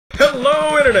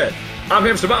Hello, Internet! I'm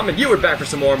HamsterBomb, and you are back for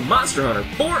some more Monster Hunter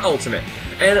 4 Ultimate.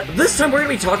 And this time we're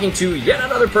going to be talking to yet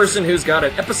another person who's got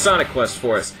an episodic quest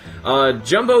for us.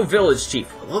 Jumbo Village Chief.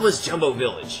 What was Jumbo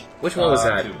Village? Which one was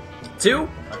that? Two?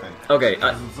 I think. Okay.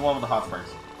 It's the one with the hot springs.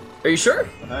 Are you sure?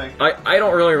 I think. I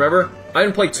don't really remember. I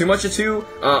didn't play too much of 2.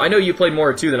 I know you played more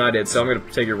of 2 than I did, so I'm going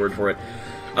to take your word for it.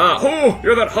 Oh,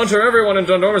 you're that hunter everyone in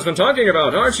Dundorma's been talking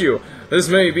about, aren't you? This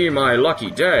may be my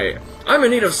lucky day. I'm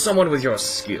in need of someone with your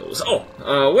skills.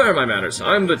 Oh, where are my manners?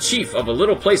 I'm the chief of a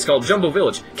little place called Jumbo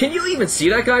Village. Can you even see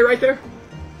that guy right there?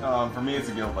 For me, it's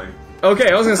a guild lady.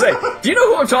 Okay, I was gonna say, do you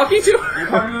know who I'm talking to? You're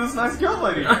talking to this nice guild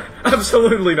lady.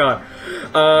 Absolutely not.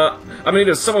 I'm in need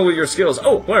of someone with your skills.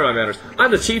 Oh, where are my manners?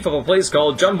 I'm the chief of a place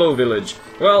called Jumbo Village.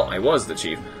 Well, I was the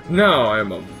chief. Now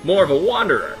I'm more of a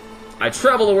wanderer. I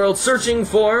travel the world searching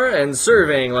for and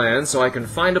surveying land so I can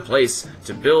find a place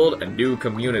to build a new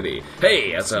community.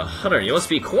 Hey, as a hunter, you must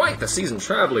be quite the seasoned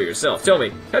traveler yourself. Tell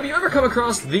me, have you ever come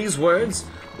across these words?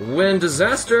 When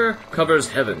disaster covers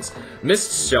heavens,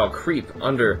 mists shall creep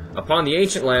under upon the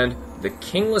ancient land, the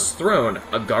kingless throne,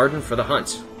 a garden for the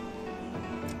hunt.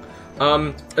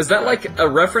 Is that like a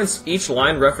reference, each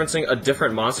line referencing a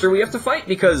different monster we have to fight?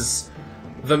 Because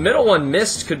the middle one,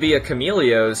 Mist, could be a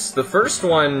Chameleos. The first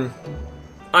one,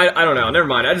 I don't know. Never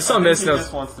mind. I just saw Mist. He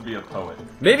just wants to be a poet.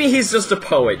 Maybe he's just a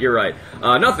poet. You're right.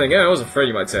 Nothing. Yeah, I was afraid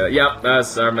you might say that. Yeah,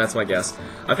 that's my guess.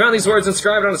 I found these words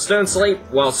inscribed on a stone slate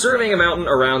while surveying a mountain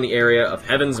around the area of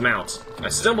Heaven's Mount. I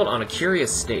stumbled on a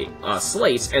curious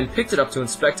slate and picked it up to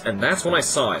inspect, and that's when I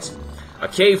saw it. A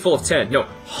cave full of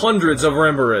hundreds of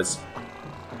Remobras.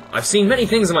 I've seen many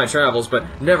things in my travels, but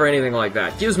never anything like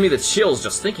that. Gives me the chills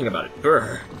just thinking about it.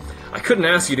 Brr. I couldn't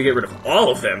ask you to get rid of all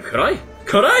of them, could I?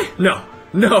 Could I?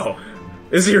 No.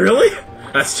 Is he really?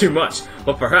 That's too much.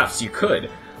 But perhaps you could.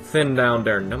 Thin down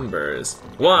their numbers.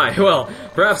 Why? Well,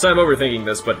 perhaps I'm overthinking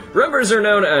this, but Remobras are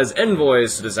known as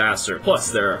envoys to disaster,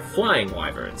 plus they're flying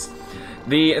wyverns.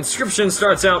 The inscription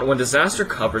starts out, when disaster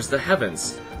covers the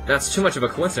heavens. That's too much of a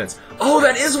coincidence. Oh,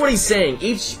 that is what he's saying!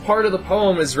 Each part of the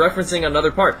poem is referencing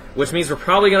another part, which means we're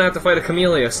probably gonna have to fight a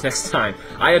Chameleos next time.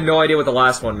 I had no idea what the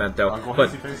last one meant, though. But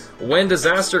when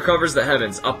disaster covers the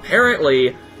heavens,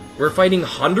 apparently we're fighting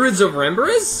hundreds of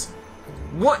Remobras?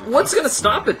 What's gonna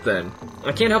stop it, then?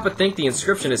 I can't help but think the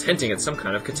inscription is hinting at some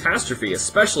kind of catastrophe,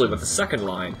 especially with the second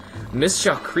line. Mist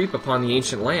shall creep upon the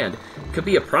ancient land. Could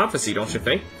be a prophecy, don't you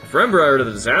think? If Rembra are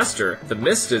the disaster, the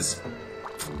mist is...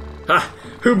 Ha!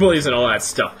 Who believes in all that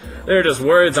stuff? They're just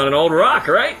words on an old rock,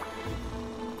 right?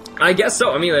 I guess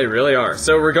so. I mean, they really are.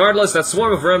 So regardless, that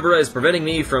swarm of Rembra is preventing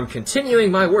me from continuing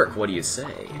my work. What do you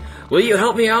say? Will you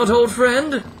help me out, old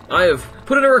friend? I have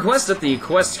put in a request at the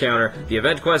quest counter. The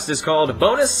event quest is called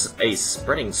Bonus, a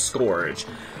Spreading Scourge.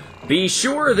 Be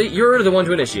sure that you're the one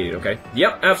to initiate it, okay?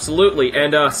 Yep, absolutely.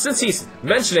 And since he's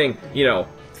mentioning,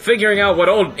 figuring out what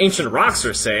old ancient rocks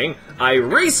are saying, I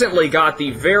recently got the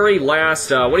very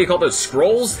last, what do you call those,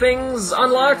 scrolls things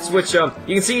unlocked? Which, you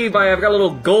can see I've got a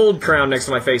little gold crown next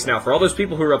to my face now. For all those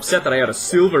people who are upset that I had a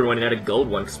silver one and had a gold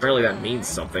one, because apparently that means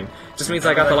something. Just means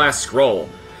I got the last scroll.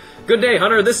 Good day,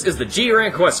 Hunter. This is the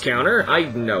G-Rank quest counter. I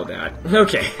know that.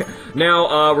 Okay.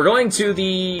 Now, we're going to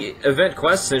the event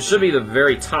quest, and it should be the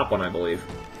very top one, I believe.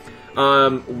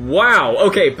 Wow.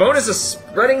 Okay, bonus of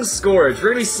Spreading Scourge. We're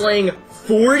gonna be slaying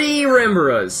 40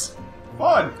 Remobras.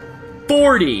 Fun!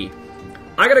 40!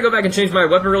 I gotta go back and change my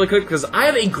weapon really quick, because I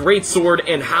have a great sword,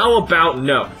 and how about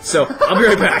no? So, I'll be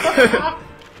right back.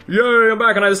 Yay, I'm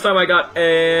back, and this time I got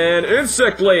an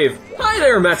insect glaive. Hi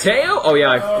there, Mateo! Oh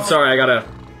yeah, sorry, I gotta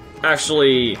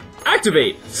actually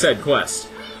activate said quest.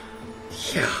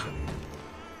 Yeah.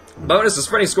 Bonus of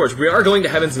Spreading Scourge. We are going to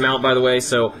Heaven's Mount, by the way,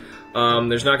 so...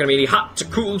 there's not gonna be any hot to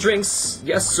cool drinks,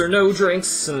 yes or no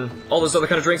drinks, and all those other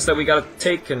kind of drinks that we gotta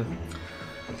take, and...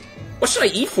 What should I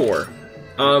eat for?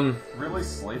 Really,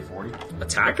 slay 40?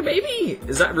 Attack, maybe?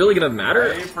 Is that really gonna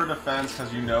matter? Slay for defense,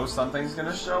 because you know something's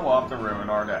gonna show up to ruin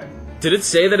our day. Did it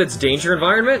say that it's danger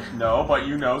environment? No, but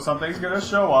you know something's gonna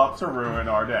show up to ruin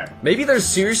our day. Maybe there's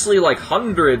seriously, like,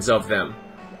 hundreds of them.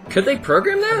 Could they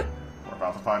program that?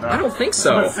 About to find out. I don't think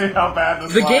so. Let's see how bad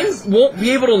this The game won't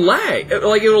be able to lag.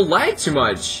 Like, it'll lag too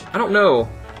much. I don't know.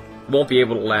 Won't be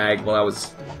able to lag while I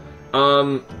was...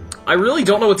 I really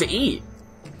don't know what to eat.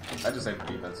 I just ate for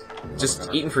defense.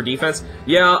 Just eating for defense?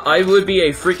 Yeah, I would be a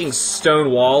freaking stone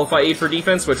wall if I ate for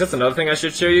defense, which that's another thing I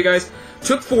should show you guys.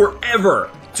 Took forever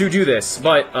to do this,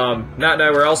 but, Matt and I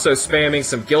were also spamming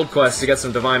some guild quests to get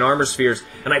some divine armor spheres,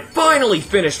 and I finally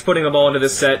finished putting them all into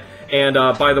this set, and,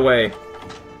 by the way...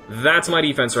 That's my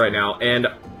defense right now, and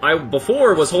I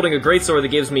before was holding a greatsword that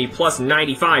gives me plus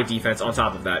 95 defense on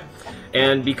top of that.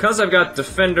 And because I've got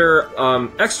Defender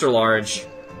Extra Large,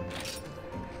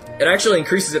 it actually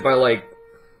increases it by like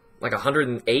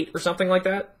 108 or something like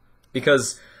that.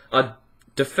 Because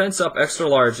Defense Up Extra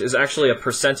Large is actually a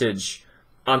percentage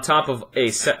on top of a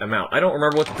set amount. I don't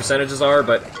remember what the percentages are,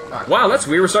 but wow, that's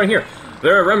weird. We're starting here.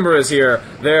 There are Remobras here,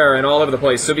 there, and all over the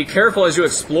place. So be careful as you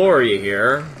explore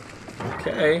here.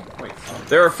 Okay.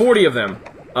 There are 40 of them.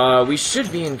 We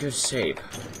should be in good shape.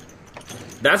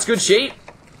 That's good shape?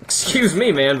 Excuse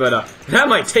me, man, but that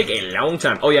might take a long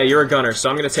time. Oh yeah, you're a gunner, so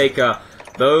I'm gonna take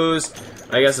those.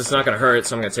 I guess it's not gonna hurt,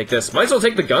 so I'm gonna take this. Might as well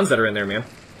take the guns that are in there, man.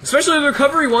 Especially the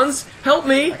recovery ones. Help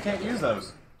me! I can't use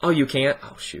those. Oh, you can't?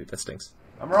 Oh, shoot, that stinks.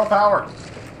 I'm raw power.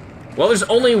 Well, there's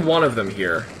only one of them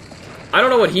here. I don't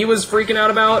know what he was freaking out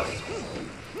about.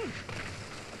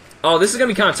 Oh, this is gonna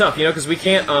be kind of tough, you know, because we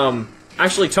can't,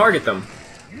 actually target them.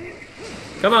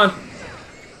 Come on.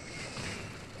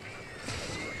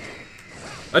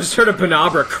 I just heard a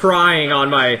Remobra crying on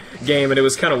my game, and it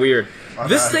was kind of weird. Okay.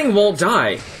 This thing won't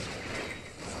die.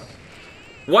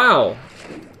 Wow.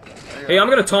 Hey, I'm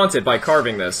gonna taunt it by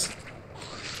carving this.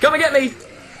 Come and get me!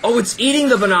 Oh, it's eating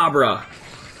the Remobra.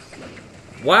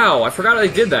 Wow, I forgot I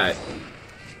did that.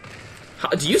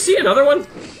 Do you see another one?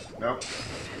 Nope.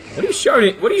 What are you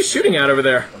shooting? What are you shooting at over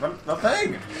there? The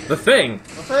thing. The thing.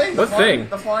 The thing. What thing?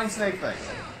 The flying snake thing.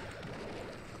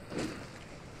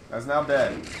 That's now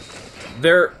dead.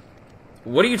 There.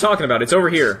 What are you talking about? It's over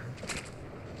here.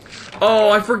 Oh,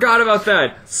 I forgot about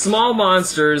that. Small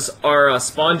monsters are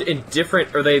spawned in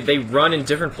different, or they run in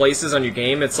different places on your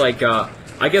game. It's like,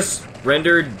 I guess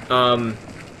rendered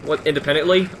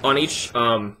independently on each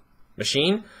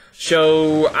machine.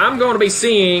 So I'm going to be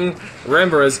seeing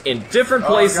Remobras in different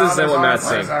places than what Matt's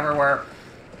seeing. Everywhere.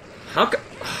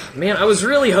 Man, I was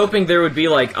really hoping there would be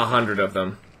like 100 of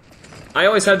them. I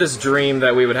always had this dream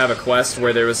that we would have a quest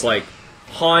where there was like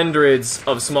hundreds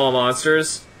of small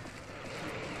monsters.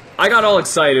 I got all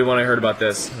excited when I heard about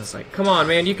this. I was like, come on,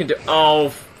 man, you can do...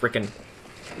 Oh, frickin'.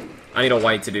 I need a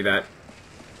white to do that.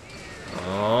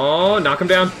 Oh, knock him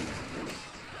down.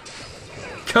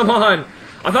 Come on.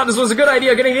 I thought this was a good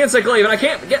idea, getting the insect glaive, and I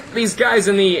can't get these guys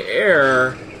in the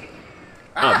air.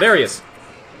 Ah, there he is.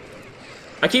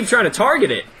 I keep trying to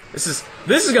target it. This is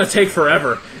gonna take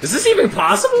forever. Is this even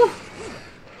possible?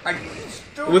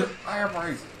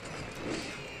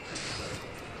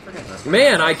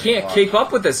 Man, I can't keep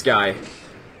up with this guy.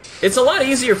 It's a lot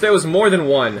easier if there was more than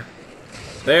one.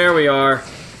 There we are.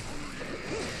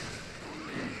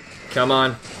 Come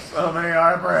on. So many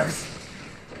eyebrows.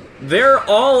 They're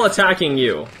all attacking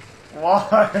you.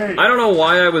 Why? I don't know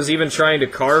why I was even trying to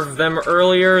carve them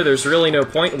earlier. There's really no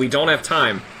point. We don't have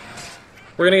time.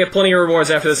 We're gonna get plenty of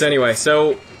rewards after this anyway,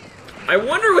 so... I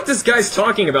wonder what this guy's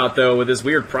talking about, though, with this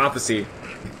weird prophecy.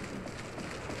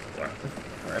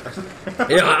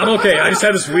 Yeah, I'm okay. I just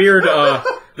had this weird,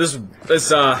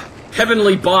 this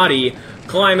heavenly body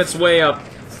climb its way up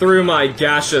through my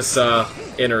gaseous,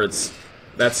 innards.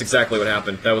 That's exactly what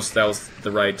happened. That was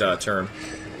the right, term.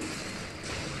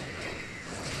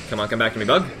 Come on, come back to me,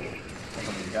 bug.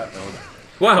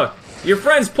 Wow, your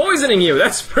friend's poisoning you!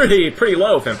 That's pretty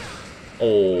low of him.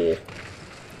 Oh.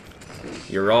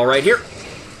 You're all right here.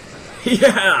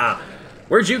 Yeah!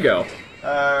 Where'd you go?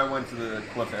 I went to the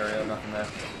cliff area, nothing there.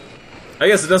 I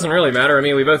guess it doesn't really matter. I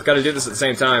mean, we both got to do this at the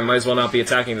same time. Might as well not be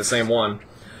attacking the same one.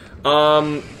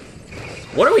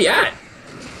 What are we at?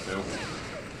 2.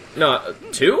 No,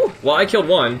 2? Well, I killed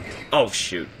 1. Oh,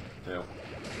 shoot. 2.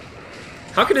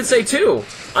 How could it say 2?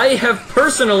 I have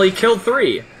personally killed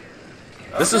 3.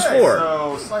 This is 4.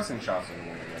 So, slicing shots are the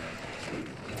way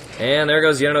to go. And there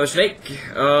goes yet another snake.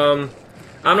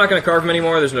 I'm not going to carve them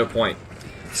anymore. There's no point.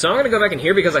 So I'm going to go back in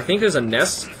here because I think there's a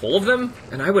nest full of them,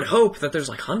 and I would hope that there's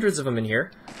like hundreds of them in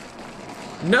here.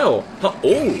 No.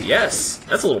 Oh, yes.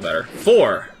 That's a little better.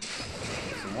 4.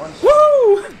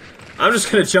 Woo! I'm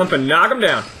just going to jump and knock them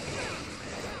down.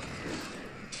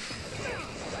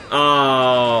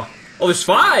 Oh, there's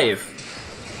 5.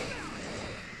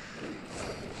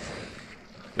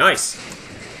 Nice.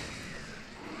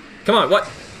 Come on, what?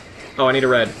 Oh, I need a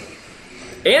red.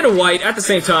 And a white at the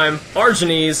same time.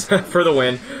 Arginese for the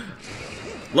win.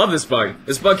 Love this bug.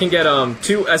 This bug can get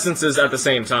 2 essences at the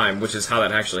same time, which is how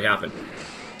that actually happened.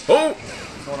 Oh!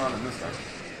 What's going on in this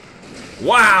thing?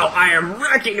 Wow, I am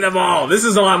wrecking them all! This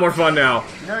is a lot more fun now.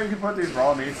 You know you can put these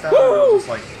raw meats down and it'll just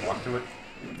like walk to it?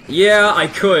 Yeah, I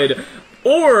could.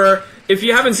 Or, if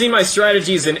you haven't seen my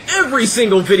strategies in every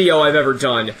single video I've ever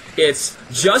done, it's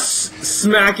just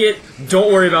smack it,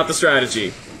 don't worry about the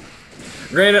strategy.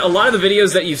 Granted, a lot of the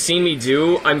videos that you've seen me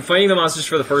do, I'm fighting the monsters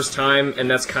for the first time, and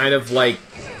that's kind of like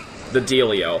the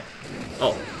dealio.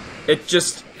 Oh, it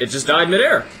it just died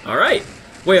midair. Alright.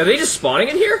 Wait, are they just spawning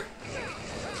in here?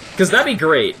 Because that'd be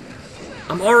great.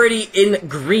 I'm already in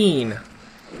green.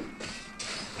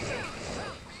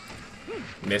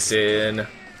 Missing.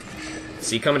 Is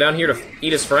he coming down here to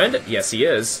eat his friend? Yes, he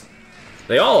is.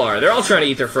 They all are. They're all trying to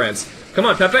eat their friends. Come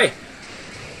on, Pepe.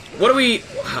 What do we...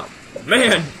 Wow.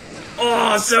 Man.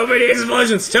 Oh, so many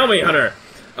explosions. Tell me, Hunter.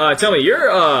 Tell me, you're,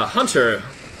 Hunter.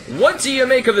 What do you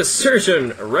make of this surge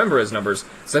in Remobras numbers?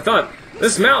 So I thought,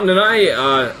 this mountain and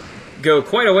I, go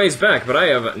quite a ways back, but I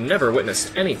have never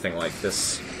witnessed anything like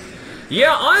this.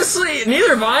 Yeah, honestly,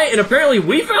 neither have I, and apparently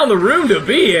we found the room to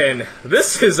be in.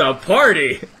 This is a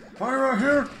party. Fire right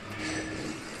here.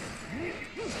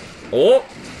 Oh.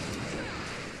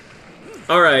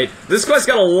 Alright, this quest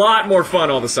got a lot more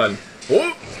fun all of a sudden.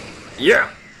 Oh. Yeah.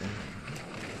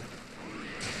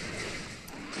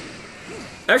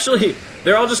 Actually,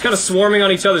 they're all just kind of swarming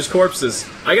on each other's corpses.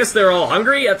 I guess they're all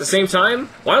hungry at the same time.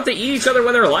 Why don't they eat each other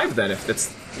when they're alive then, if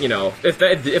it's, you know, if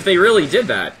they really did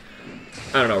that?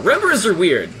 I don't know. Remobras are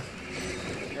weird.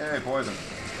 Yay, poison.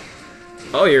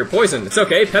 Oh, you're poisoned. It's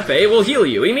okay. Pepe will heal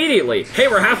you immediately. Hey,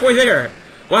 we're halfway there.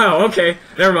 Wow, okay.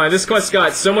 Never mind. This quest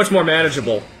got so much more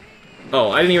manageable.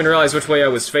 Oh, I didn't even realize which way I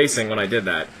was facing when I did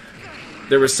that.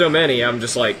 There were so many, I'm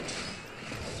just like...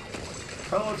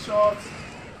 Pellet shots.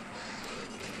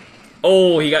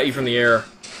 Oh, he got you from the air.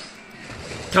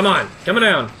 Come on, coming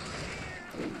down.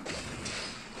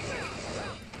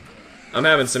 I'm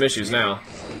having some issues now.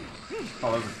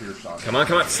 Oh, those are fear shots. Come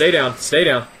on, stay down, stay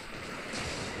down.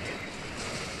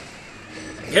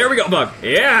 Here we go, bug.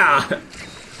 Yeah!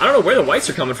 I don't know where the whites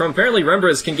are coming from. Apparently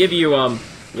Remobras can give you,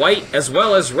 white as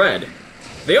well as red.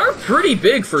 They are pretty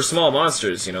big for small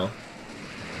monsters, you know.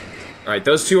 Alright,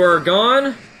 those two are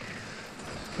gone.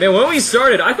 Man, when we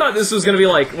started, I thought this was gonna be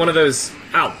like one of those...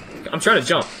 Ow! I'm trying to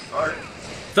jump. Alright.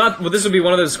 Thought this would be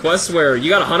one of those quests where you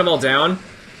gotta hunt them all down.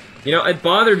 You know, it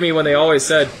bothered me when they always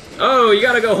said, oh, you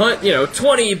gotta go hunt, you know,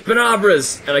 20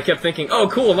 Remobras. And I kept thinking, oh,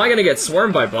 cool, am I gonna get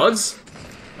swarmed by bugs?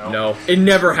 No, it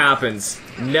never happens.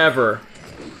 Never.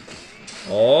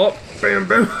 Oh, bam,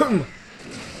 bam.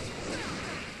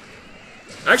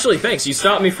 Actually, thanks. You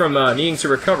stopped me from needing to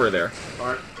recover there.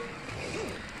 Alright.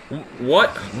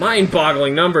 What?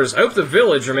 Mind-boggling numbers. I hope the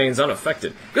village remains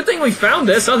unaffected. Good thing we found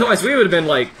this, otherwise we would have been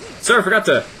like... Sorry, forgot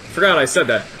I said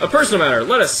that. A personal matter.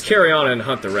 Let us carry on and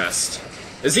hunt the rest.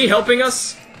 Is he helping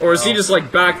us? Or is he just,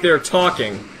 like, back there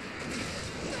talking?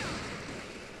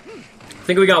 I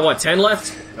think we got, what, 10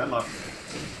 left? 10 left.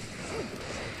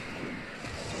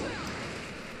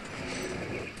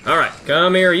 Alright,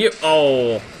 come here, you...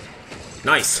 Oh.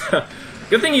 Nice.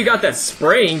 Good thing you got that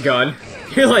spraying gun.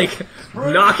 You're, like...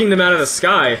 knocking them out of the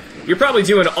sky. You're probably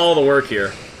doing all the work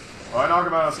here. Well, I knock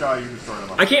them out of the sky, you destroy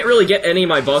them. I can't really get any of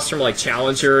my buffs from, like,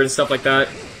 Challenger and stuff like that.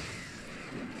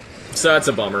 So that's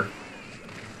a bummer.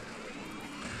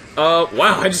 Wow,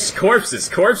 I just... Corpses.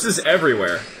 Corpses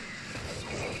everywhere.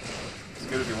 It's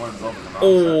good if you want to build them out.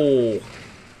 Oh.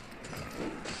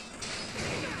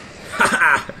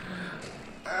 Haha.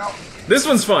 Ow. This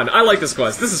one's fun. I like this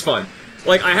quest. This is fun.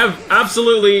 Like, I have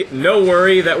absolutely no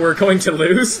worry that we're going to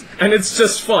lose, and it's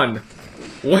just fun.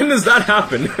 When does that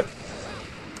happen?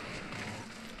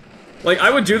 Like,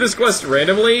 I would do this quest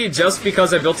randomly just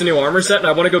because I built a new armor set and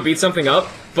I want to go beat something up,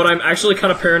 but I'm actually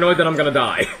kind of paranoid that I'm gonna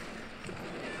die.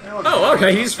 Oh,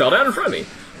 okay, he just fell down in front of me.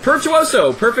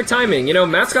 Virtuoso, perfect timing. You know,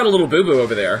 Matt's got a little boo-boo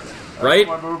over there, right?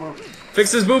 My boo-boo.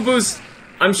 Fix his boo-boos.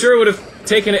 I'm sure it would have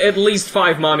taken at least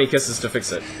 5 mommy kisses to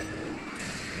fix it.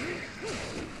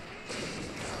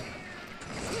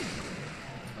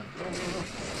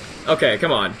 Okay,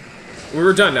 come on. We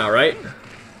were done now, right?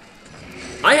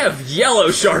 I have yellow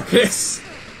sharpness!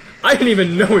 I didn't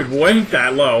even know it went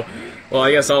that low. Well,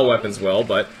 I guess all weapons will,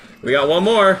 but we got one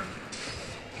more.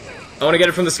 I want to get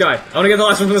it from the sky. I want to get the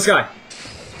last one from the sky.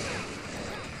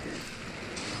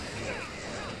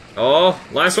 Oh,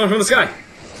 last one from the sky.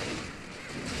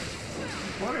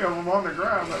 Plenty of them on the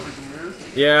ground that we can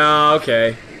use. Yeah,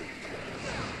 okay.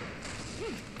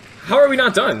 How are we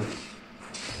not done?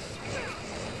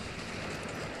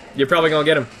 You're probably gonna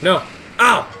get him. No.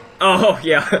 Ow! Oh,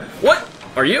 yeah. What?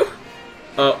 Are you?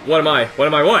 What am I? What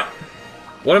am I what?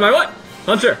 What am I what?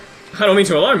 Hunter, I don't mean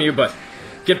to alarm you, but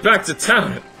get back to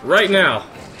town right now.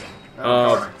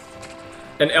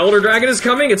 An Elder Dragon is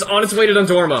coming? It's on its way to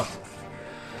Dundorma.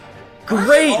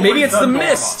 Great! Maybe it's the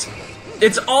mist!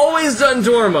 It's always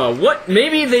Dundorma! What?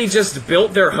 Maybe they just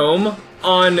built their home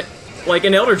on, like,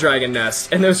 an Elder Dragon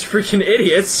nest, and those freaking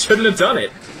idiots shouldn't have done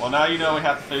it. Well, now you know we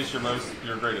have to face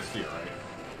your greatest fear,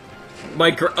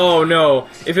 right? Oh no,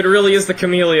 if it really is the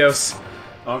Chameleos.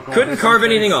 Couldn't carve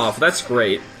anything off. That's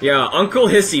great. Yeah, Uncle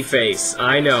Hissy Face.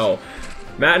 I know.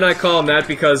 Matt and I call him that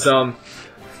because, I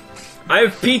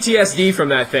have PTSD from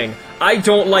that thing. I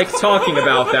don't like talking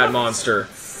about that monster.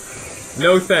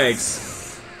 No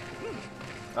thanks.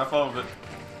 I followed it.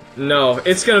 No,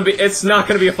 it's not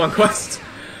gonna be a fun quest.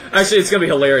 Actually, it's gonna be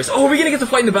hilarious. Oh, are we gonna get to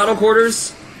fight in the battle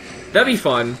quarters? That'd be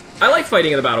fun. I like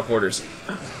fighting in the battle quarters.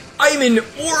 I'm in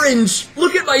orange!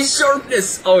 Look at my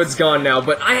sharpness! Oh, it's gone now,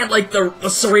 but I had, like, the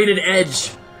serrated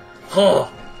edge.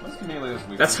 Oh.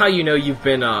 That's how you know you've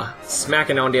been,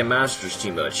 smacking on damn masters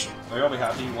too much. Are you all be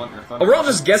happy you want your thunder? Oh, we're all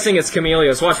just guessing it's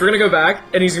Chameleos. Watch, we're gonna go back,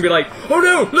 and he's gonna be like, oh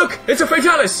no, look, it's a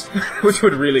Fatalis! Which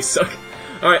would really suck.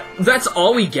 Alright, that's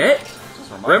all we get?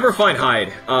 Remember, fine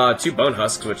hide. 2 bone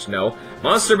husks, which no.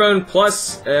 Monster bone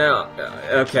plus,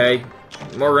 okay.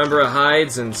 More Rembra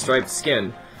hides and striped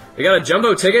skin. We got a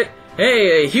jumbo ticket.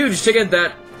 Hey, a huge ticket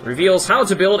that reveals how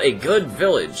to build a good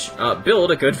village.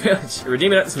 Build a good village.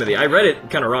 Redeem it at the smithy. I read it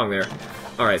kind of wrong there.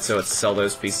 Alright, so it's sell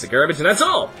those pieces of garbage, and that's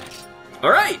all!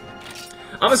 Alright!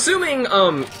 I'm assuming,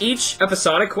 each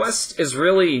episodic quest is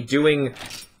really doing,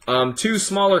 2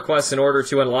 smaller quests in order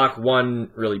to unlock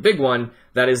one really big one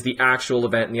that is the actual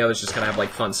event, and the others just kind of have, like,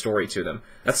 fun story to them.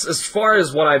 That's as far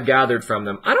as what I've gathered from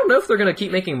them. I don't know if they're gonna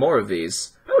keep making more of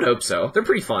these. I would hope so. They're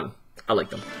pretty fun. I like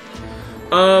them.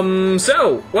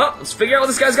 Well, let's figure out what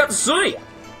this guy's got to say!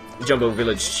 Jumbo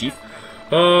Village Chief.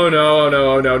 Oh no,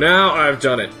 no, no, now I've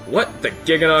done it. What the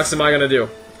Giganox am I gonna do?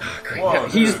 Oh, great. Whoa,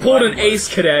 he's pulled an Ace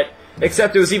Cadet,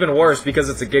 except it was even worse because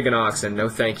it's a Giganox, and no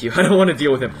thank you. I don't want to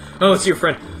deal with him. Oh, it's your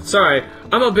friend. Sorry,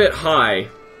 I'm a bit high.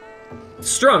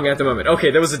 Strung at the moment.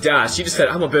 Okay, there was a dash. He just said,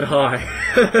 I'm a bit high.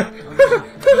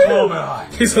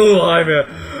 He's a little high, man.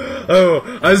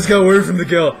 Oh, I just got word from the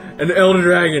girl. An Elder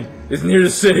Dragon is near the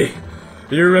city.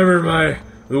 You remember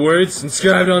the words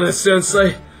inscribed on that stone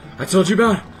slate I told you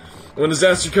about? When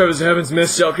disaster covers the heavens,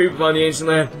 mist shall creep upon the ancient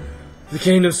land. The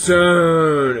kingdom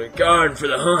stone, a guard for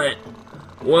the hunt.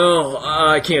 Well,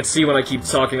 I can't see when I keep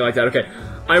talking like that. Okay,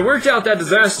 I worked out that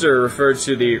disaster referred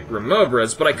to the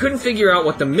Remobras, but I couldn't figure out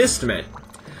what the mist meant.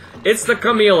 It's the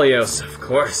Chameleos, of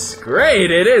course. Great,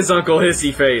 it is Uncle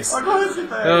Hissy Face. Uncle Hissy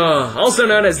Face. Also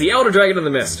known as the Elder Dragon of the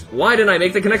Mist. Why didn't I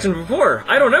make the connection before?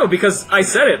 I don't know, because I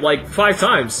said it like 5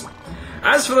 times.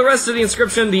 As for the rest of the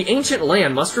inscription, the ancient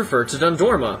land must refer to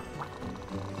Dundorma,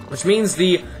 which means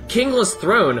the kingless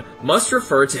throne must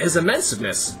refer to his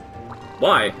immenseness.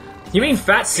 Why? You mean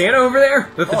Fat Santa over there?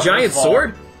 With the giant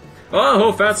sword?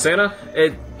 Oh, Fat Santa.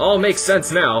 It all makes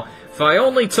sense now. If I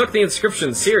only took the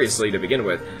inscription seriously to begin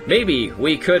with, maybe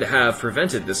we could have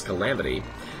prevented this calamity.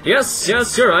 Yes,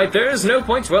 you're right. There's no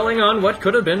point dwelling on what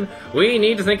could have been. We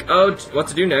need to think out what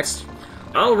to do next.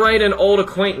 I'll write an old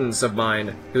acquaintance of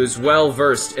mine who's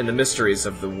well-versed in the mysteries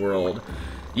of the world.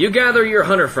 You gather your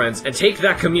hunter friends and take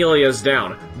that Chameleos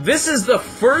down. This is the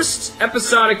first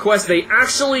episodic quest they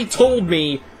actually told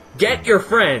me, get your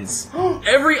friends.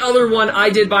 Every other one I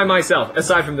did by myself,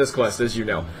 aside from this quest, as you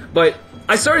know. But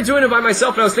I started doing it by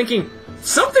myself and I was thinking,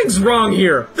 something's wrong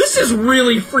here. This is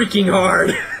really freaking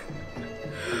hard.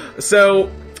 So,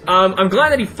 I'm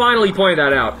glad that he finally pointed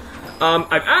that out.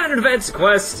 I've added an event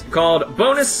quest called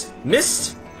Bonus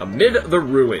Mist Amid the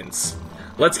Ruins.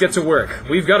 Let's get to work.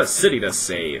 We've got a city to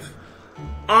save.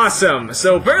 Awesome!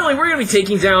 So apparently we're gonna be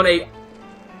taking down a...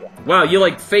 Wow, you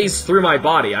like phased through my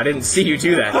body. I didn't see you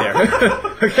do that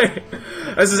there. Okay.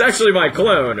 This is actually my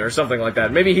clone, or something like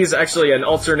that. Maybe he's actually an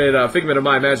alternate figment of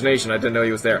my imagination. I didn't know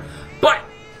he was there. But!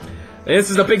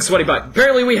 This is a big sweaty butt.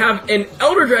 Apparently we have an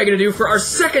Elder Dragon to do for our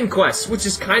second quest, which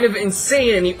is kind of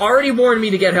insane, and he already warned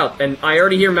me to get help. And I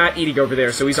already hear Matt eating over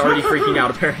there, so he's already freaking out,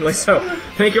 apparently. So,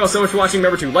 thank you all so much for watching.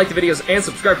 Remember to like the videos and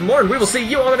subscribe for more, and we will see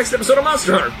you on the next episode of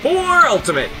Monster Hunter 4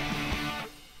 Ultimate.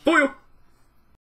 Booyah!